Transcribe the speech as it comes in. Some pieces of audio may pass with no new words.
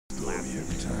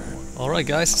Alright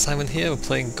guys, Simon here, we're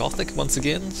playing Gothic once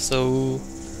again. So,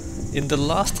 in the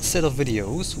last set of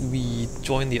videos, we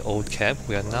joined the old camp.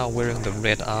 We are now wearing the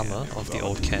red armor of the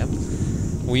old camp.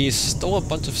 We stole a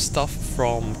bunch of stuff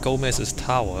from Gomez's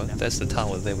tower. That's the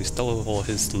tower there. We stole all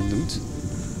his loot.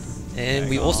 And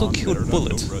we also killed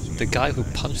Bullet, the guy who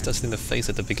punched us in the face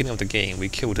at the beginning of the game. We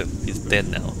killed him. He's dead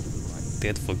now.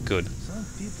 Dead for good.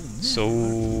 So,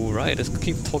 right, let's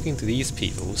keep talking to these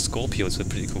people. Scorpio's a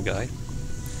pretty cool guy.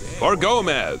 Or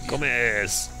Gomez!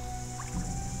 Gomez!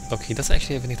 Okay, he doesn't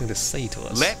actually have anything to say to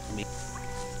us. Let me.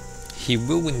 He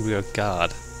will when we are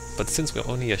guard, but since we're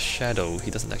only a shadow,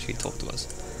 he doesn't actually talk to us.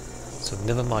 So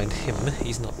never mind him,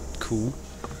 he's not cool.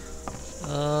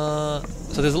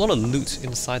 So there's a lot of loot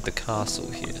inside the castle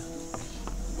here.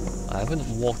 I haven't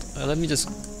walked... let me just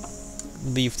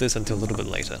leave this until a little bit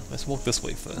later. Let's walk this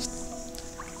way first.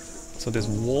 So there's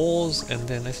walls, and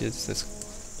then actually there's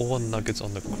ore nuggets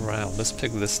on the ground. Let's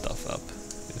pick this stuff up.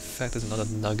 In fact, there's another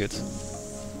nugget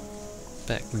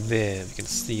back there. You can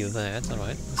see that.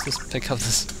 Alright, let's just pick up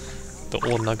the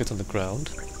ore nuggets on the ground.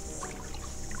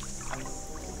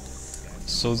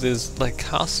 So there's like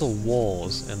castle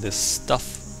walls, and there's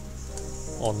stuff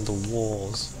on the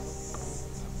walls.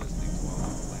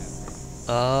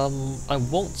 I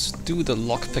won't do the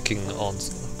lockpicking on...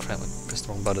 oh crap, I pressed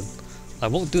the wrong button. I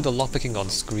won't do the lockpicking on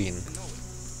screen.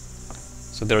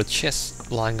 So there are chests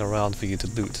lying around for you to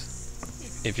loot,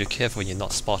 if you're careful and you're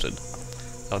not spotted.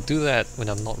 I'll do that when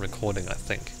I'm not recording, I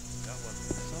think.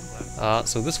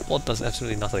 So this wall does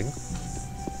absolutely nothing,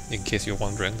 in case you're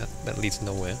wondering. That leads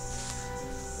nowhere.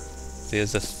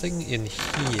 There's a thing in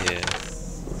here,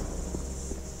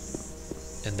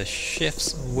 and the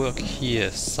chefs work here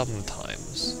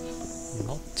sometimes.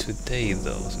 Not today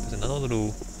though, so there's another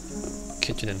little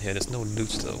kitchen in here. There's no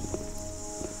loot though.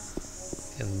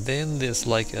 And then there's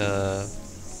like a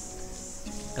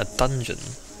dungeon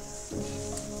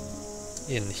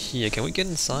in here. Can we get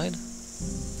inside?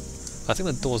 I think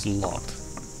the door's locked.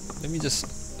 Let me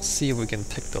just see if we can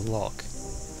pick the lock.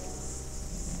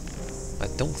 I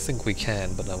don't think we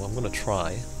can, but I'm gonna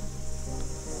try.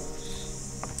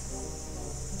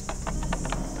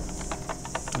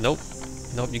 Nope.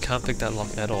 Nope, you can't pick that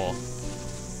lock at all.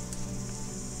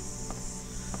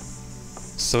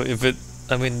 So if it...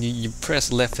 I mean, you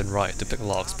press left and right to pick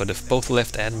locks, but if both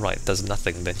left and right does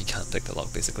nothing, then you can't pick the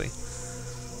lock, basically.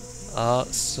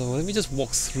 So let me just walk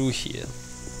through here.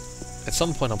 At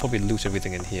some point I'll probably loot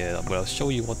everything in here, but I'll show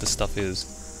you what the stuff is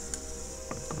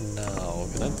now.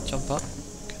 Can I jump up?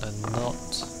 Can I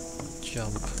not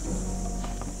jump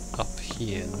up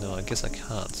here? No, I guess I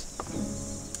can't.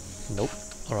 Nope.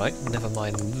 Alright, never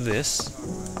mind this.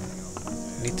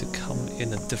 Need to come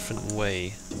in a different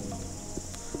way.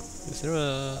 Is there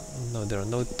a... no, there are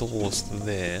no doors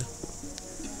there.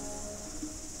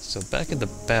 So back in the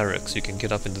barracks you can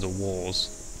get up into the walls.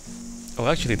 Oh,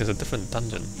 actually there's a different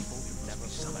dungeon.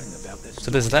 So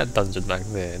there's that dungeon back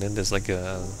there, and then there's like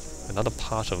another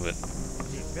part of it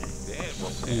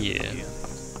here.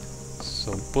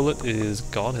 So Bullet is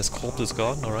gone, his corpse is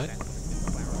gone, alright.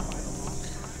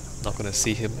 Not gonna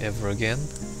see him ever again.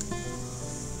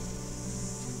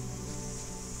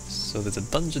 So there's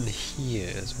a dungeon here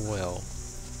as well.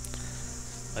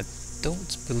 I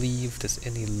don't believe there's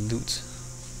any loot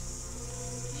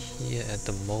here at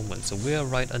the moment. So we're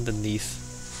right underneath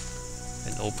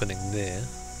an opening there.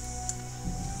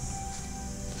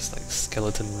 There's like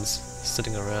skeletons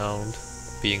sitting around,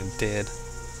 being dead.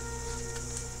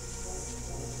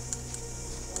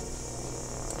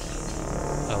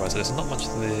 Alright, so there's not much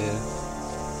there.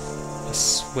 A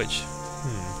switch.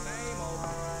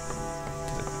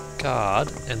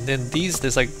 Guard, and then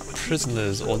there's like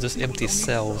prisoners or just empty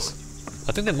cells.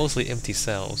 I think they're mostly empty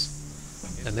cells.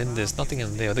 And then there's nothing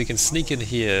in there. They can sneak in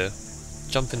here,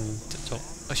 jump in.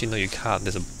 Actually, no, you can't.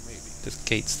 There's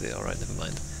gates there. Alright, never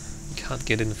mind. You can't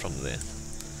get in from there.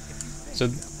 So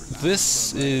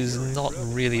this is not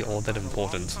really all that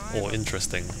important or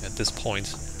interesting at this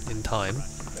point in time.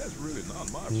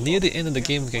 Near the end of the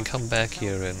game, we can come back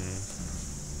here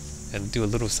and do a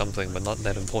little something, but not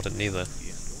that important neither.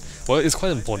 Well, it's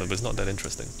quite important, but it's not that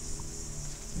interesting.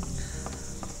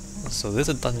 So there's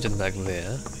a dungeon back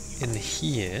there. In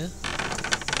here,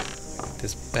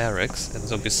 there's barracks, and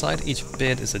so beside each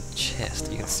bed is a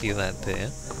chest. You can see that there.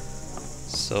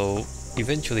 So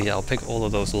eventually I'll pick all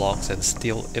of those locks and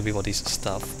steal everybody's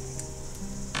stuff.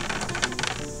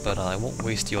 But I won't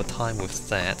waste your time with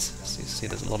that. So you see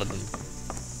there's a lot of them.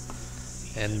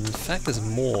 And in fact there's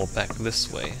more back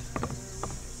this way.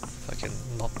 If I can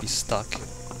not be stuck.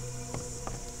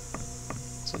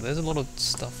 So there's a lot of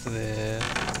stuff there.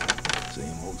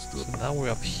 So now we're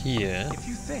up here. If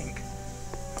you think.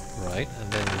 Right,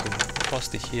 and then we can cross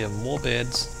to here, more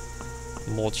beds,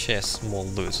 more chests, more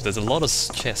loot. So there's a lot of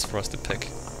chests for us to pick.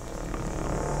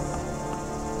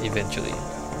 Eventually.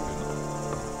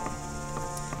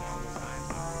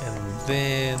 And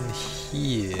then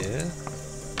here,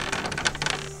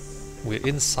 we're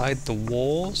inside the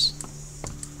walls.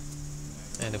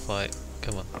 And if I,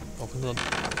 come on, open it up.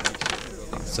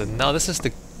 So now this is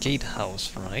the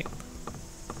gatehouse, right?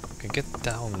 I can get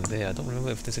down there. I don't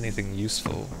remember if there's anything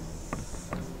useful.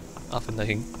 Up and I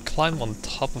can climb on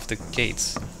top of the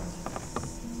gates.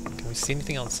 Can we see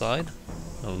anything outside?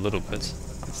 A little bit.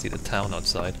 You can see the town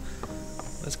outside.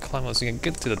 Let's climb up so you can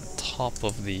get to the top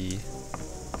of the...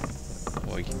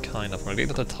 Well, you can kind of... We're getting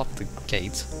to the top of the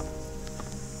gate.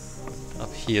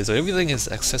 Up here, so everything is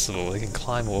accessible. You can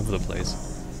climb all over the place.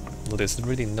 But there's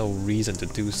really no reason to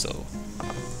do so.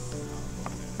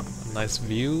 Nice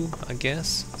view, I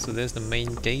guess. So there's the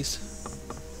main gate.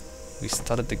 We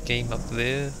started the game up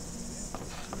there.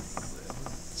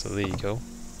 So there you go.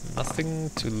 Nothing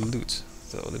to loot.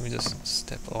 So let me just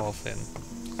step off and...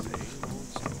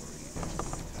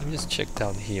 Let me just check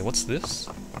down here. What's this?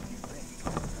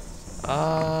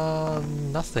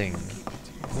 Nothing.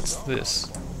 What's this?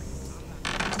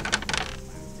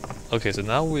 Okay, so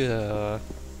now we're...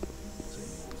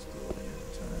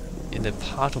 in a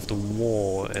part of the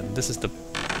wall, and this is the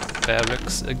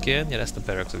barracks again? Yeah, that's the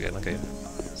barracks again, okay.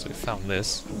 So we found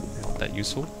this, not that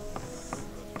useful.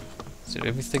 So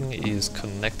everything is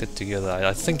connected together.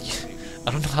 I think,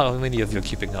 I don't know how many of you are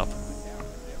keeping up.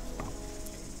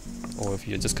 Or if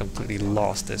you're just completely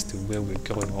lost as to where we're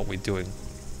going, what we're doing.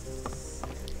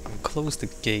 We close the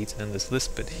gate, and then there's this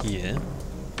bit here.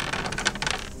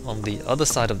 On the other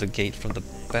side of the gate from the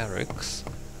barracks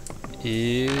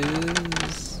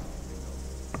is...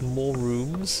 more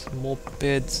rooms, more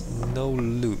beds, no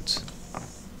loot.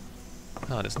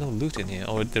 Ah, there's no loot in here.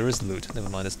 Oh, there is loot. Never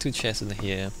mind, there's two chests in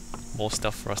here. More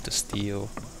stuff for us to steal.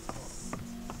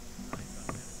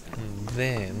 And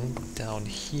then, down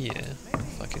here,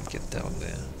 if I can get down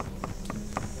there.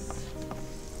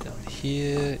 Down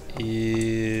here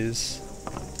is...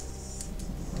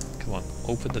 Come on,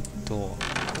 open the door.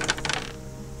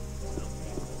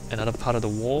 Another part of the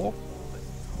wall.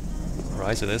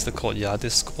 Right, so there's the courtyard,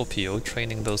 this Scorpio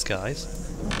training those guys.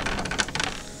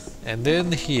 And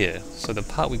then here, so the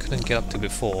part we couldn't get up to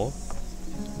before,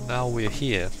 now we're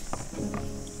here.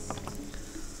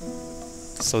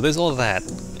 So there's all that,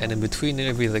 and in between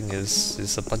everything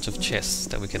is a bunch of chests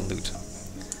that we can loot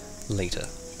later.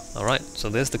 Alright, so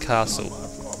there's the castle.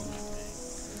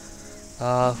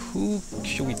 Who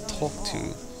should we talk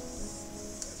to?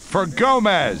 For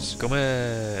Gomez!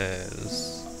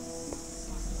 Gomez!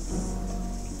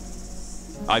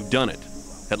 I've done it.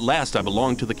 At last I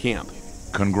belong to the camp.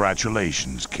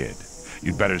 Congratulations, kid.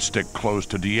 You'd better stick close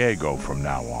to Diego from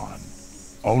now on.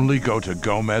 Only go to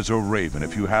Gomez or Raven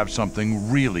if you have something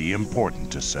really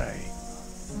important to say.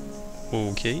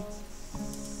 Okay.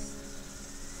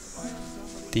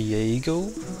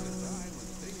 Diego?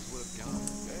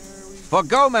 For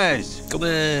Gomez!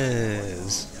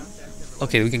 Gomez!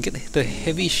 Okay, we can get the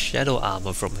heavy shadow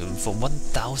armor from him for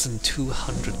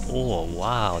 1,200 ore.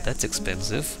 Wow, that's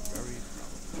expensive.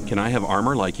 Can I have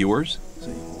armor like yours?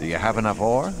 Do you have enough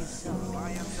ore?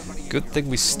 Good thing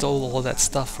we stole all that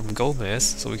stuff from Gomez,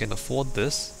 so we can afford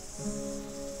this.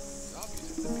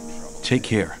 Take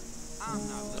care.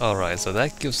 Alright, so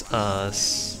that gives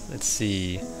us, let's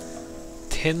see,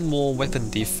 10 more weapon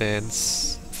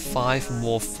defense, 5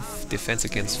 more defense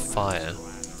against fire.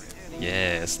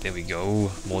 Yes, there we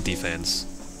go, more defense.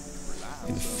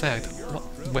 In fact, what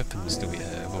weapons do we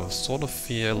have? Well, Sword of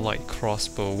Fear, light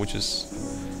crossbow, which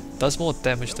does more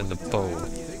damage than the bow.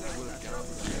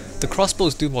 The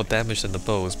crossbows do more damage than the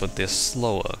bows, but they're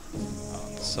slower.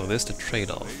 So there's the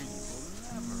trade-off.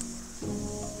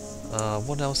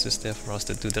 What else is there for us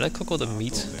to do? Did I cook all the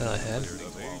meat that I had?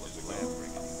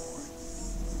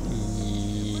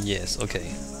 Yes,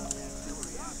 okay.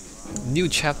 New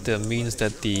chapter means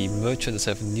that the merchants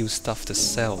have new stuff to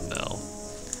sell now.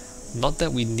 Not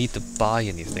that we need to buy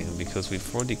anything, because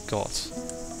we've already got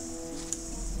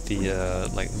the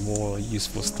like more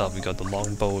useful stuff. We got the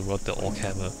longbow, we got the orc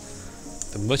hammer.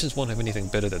 The merchants won't have anything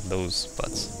better than those,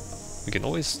 but we can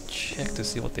always check to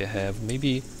see what they have.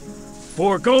 Maybe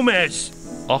For Gomez!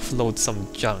 offload some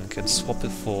junk and swap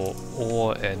it for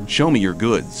ore and Show me your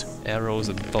goods. arrows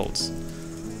and bolts.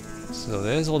 So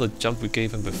there's all the junk we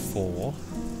gave him before.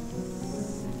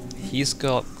 He's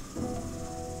got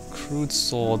crude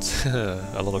swords,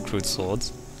 a lot of crude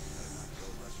swords.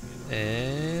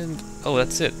 And oh,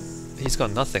 that's it. He's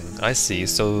got nothing. I see.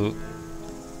 So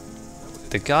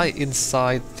The guy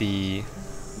inside the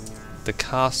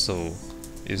castle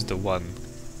is the one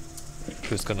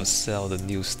who's gonna sell the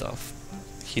new stuff.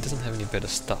 He doesn't have any better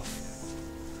stuff.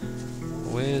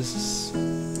 Where's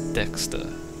Dexter?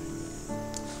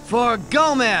 For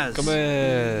Gomez!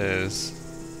 Gomez!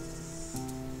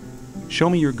 Show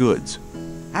me your goods.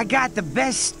 I got the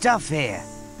best stuff here.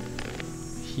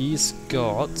 He's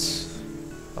got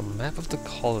a map of the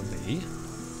colony,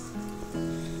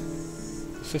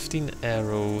 15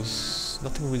 arrows,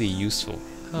 nothing really useful.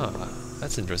 Huh,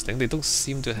 that's interesting. They don't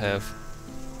seem to have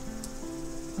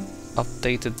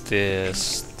updated their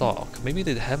stock. Maybe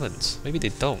they haven't. Maybe they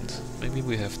don't. Maybe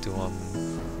we have to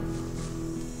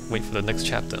wait for the next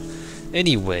chapter.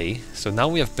 Anyway, so now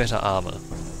we have better armor.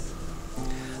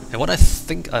 And what I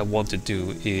think I want to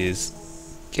do is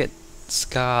get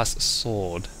Scar's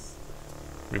sword.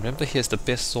 Remember, he has the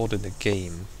best sword in the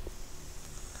game.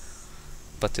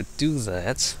 But to do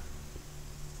that,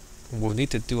 we'll need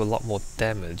to do a lot more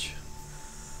damage.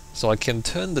 So I can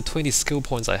turn the 20 skill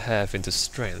points I have into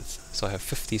strength. So I have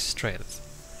 50 strength.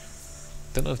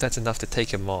 Don't know if that's enough to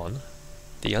take him on.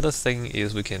 The other thing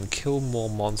is we can kill more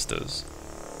monsters.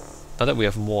 Now that we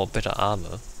have better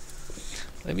armor.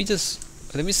 Let me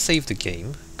save the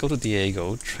game, go to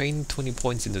Diego, train 20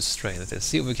 points into strength, and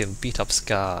see if we can beat up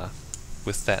Scar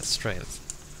with that strength.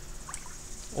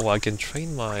 Or I can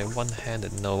train my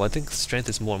one-handed. No, I think strength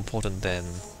is more important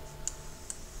than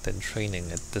training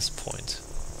at this point.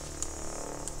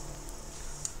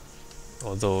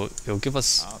 Although it'll give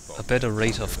us a better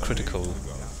rate of critical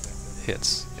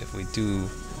hits if we do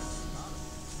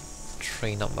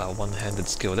train up our one-handed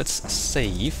skill. Let's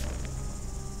save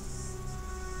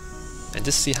and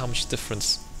just see how much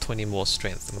difference 20 more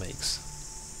strength makes.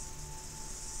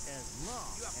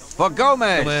 For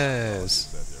Gomez! Gomez!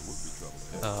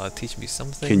 Teach me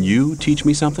something. Can you teach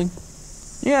me something?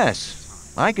 Yes,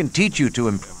 I can teach you to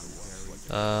improve.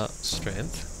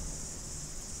 Strength.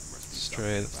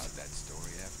 Strength.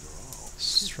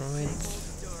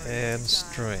 Strength. And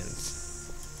strength.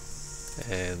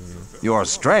 And... Your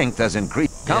strength has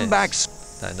increased. Come back.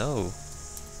 I know.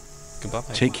 Goodbye.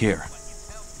 Take care.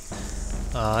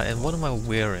 And what am I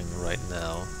wearing right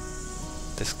now?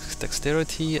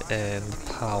 Dexterity and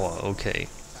power, okay.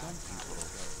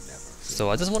 So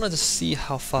I just wanted to see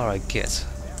how far I get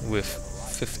with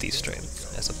 50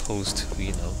 strength as opposed to,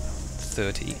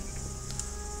 30.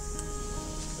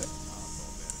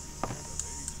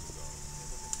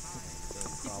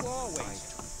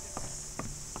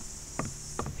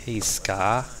 Hey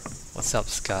Scar, what's up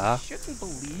Scar?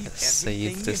 Let's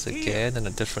save this again in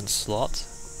a different slot.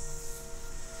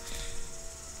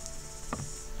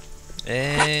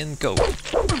 And go.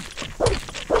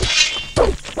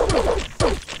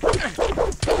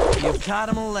 You've taught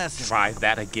him a lesson. Try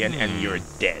that again and you're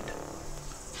dead.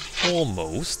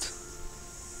 Almost.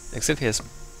 Except he has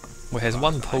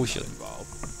one potion.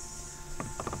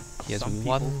 He has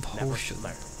one potion.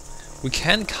 We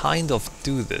can kind of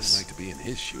do this. I'd like to be in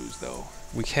his shoes, though.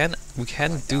 We can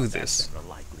do this.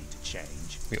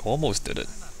 We almost did it.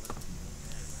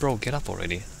 Bro, get up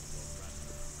already.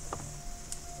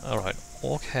 Alright,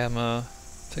 Orc Hammer.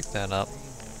 Pick that up.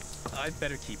 I'd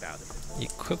better keep out of it.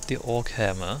 Equip the Orc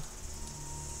Hammer.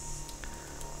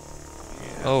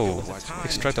 Oh,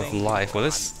 Extract of Life. Well,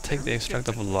 let's take the Extract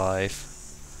of Life.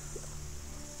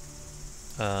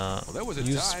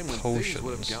 Use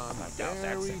potions.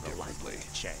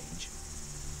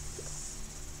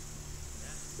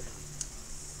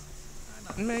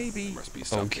 Maybe.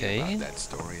 Okay.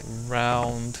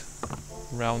 Round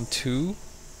 2.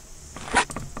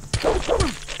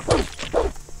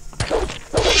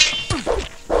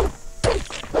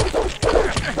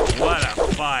 What a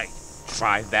fight!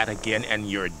 Try that again and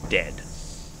you're dead.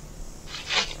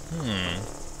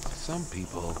 Some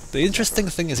people... The interesting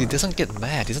thing is he doesn't get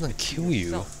mad, he doesn't kill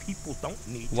you. People don't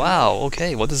need Wow,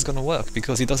 okay, well this is gonna work,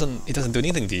 because he doesn't do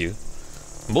anything to you.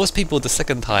 Most people, the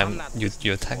second time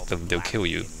you attack them, they'll kill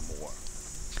you.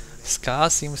 Scar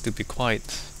seems to be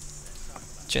quite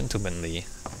gentlemanly.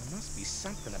 There must be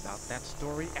something about that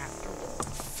story after all.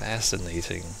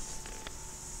 Fascinating.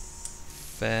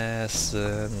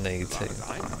 Fascinating.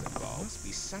 There must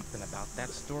be something about that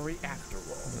story after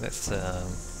all. Let's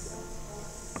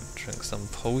drink some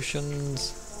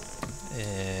potions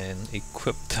and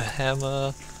equip the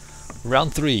hammer.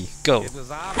 Round 3, go. It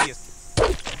was obvious.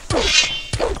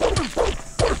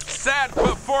 Sad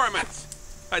performance!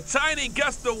 A tiny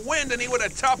gust of wind and he would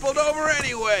have toppled over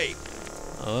anyway!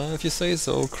 If you say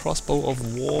so, crossbow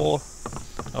of war.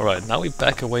 Alright, now we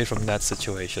back away from that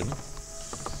situation.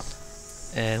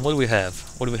 And what do we have?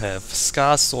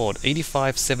 Scar sword,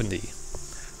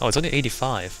 85-70. Oh, it's only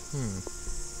 85.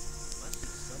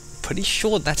 Pretty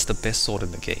sure that's the best sword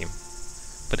in the game.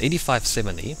 But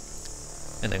 8570.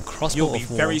 And then crossbow You'll be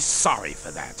of war. very sorry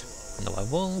for that. No, I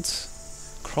won't.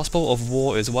 Crossbow of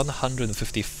war is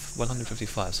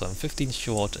 155, so I'm 15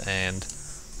 short and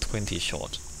 20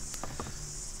 short.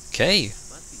 Okay.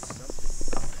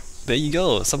 There you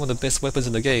go, some of the best weapons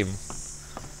in the game.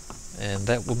 And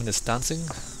that woman is dancing.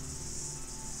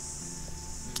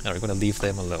 Alright, we're gonna leave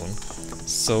them alone.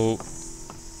 So,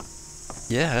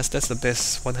 yeah, that's the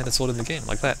best one-handed sword in the game,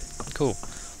 like that. Cool.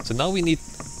 So now we need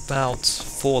about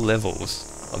 4 levels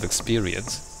of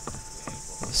experience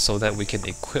so that we can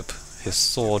equip his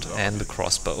sword and the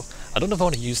crossbow. I don't know if I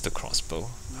want to use the crossbow.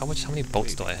 How many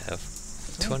bolts do I have?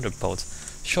 200 bolts.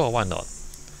 Sure, why not?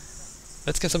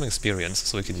 Let's get some experience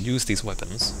so we can use these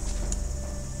weapons.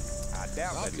 And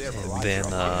then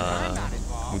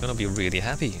we're gonna be really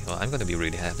happy. Well, I'm gonna be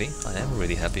really happy. I am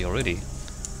really happy already.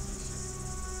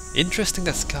 Interesting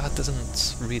that Scar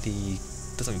doesn't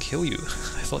kill you.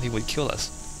 I thought he would kill us.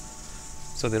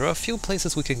 So there are a few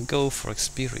places we can go for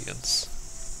experience.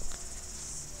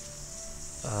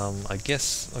 I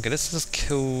guess... Okay, let's just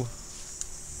kill...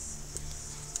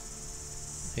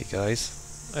 Hey guys.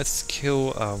 Let's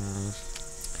kill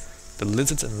the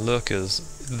lizards and lurkers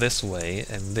this way,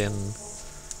 and then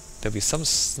there'll be some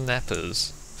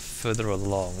snappers further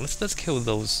along. Let's kill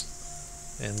those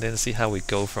and then see how we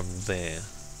go from there.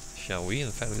 Shall we?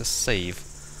 In fact, let's save.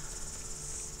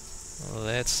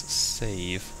 Let's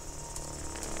save.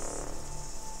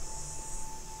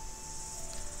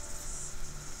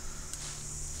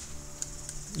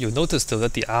 You'll notice though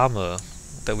that the armor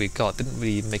that we got didn't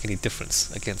really make any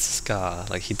difference against Scar.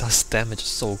 Like, he does damage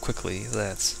so quickly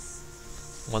that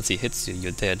once he hits you,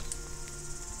 you're dead.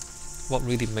 What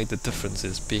really made the difference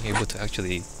is being able to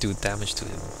actually do damage to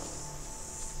him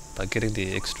by getting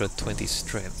the extra 20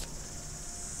 strength.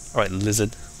 Alright,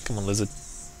 lizard. Come on, lizard.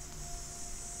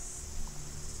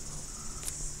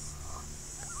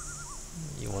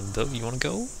 You wanna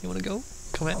go? You wanna go?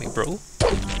 Come at me, bro.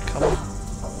 Come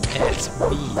at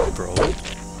me, bro.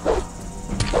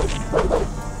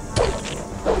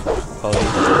 Oh.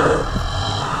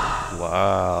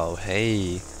 Wow,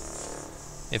 hey.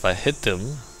 If I hit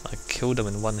them, I kill them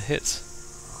in one hit.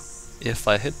 If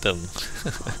I hit them.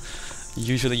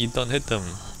 Usually you don't hit them.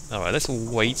 Alright, let's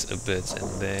wait a bit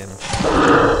and then...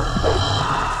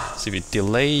 So if you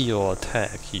delay your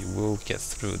attack, you will get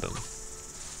through them.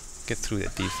 Get through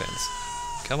their defense.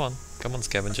 Come on,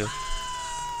 scavenger.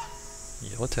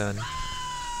 Your turn.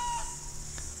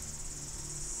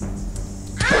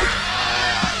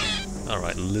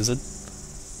 Alright, lizard.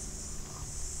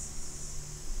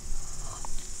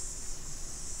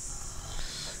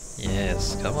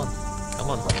 Yes, come on.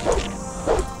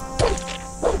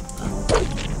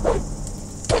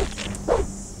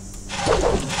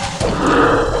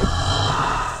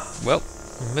 Well,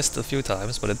 missed a few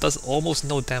times, but it does almost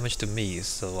no damage to me,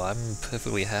 so I'm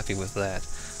perfectly happy with that.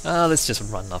 Let's just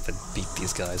run up and beat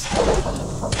these guys.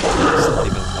 Let's not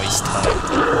even waste time.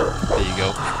 There you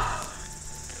go.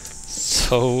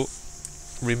 So,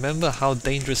 remember how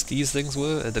dangerous these things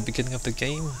were at the beginning of the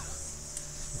game?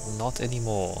 Not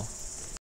anymore.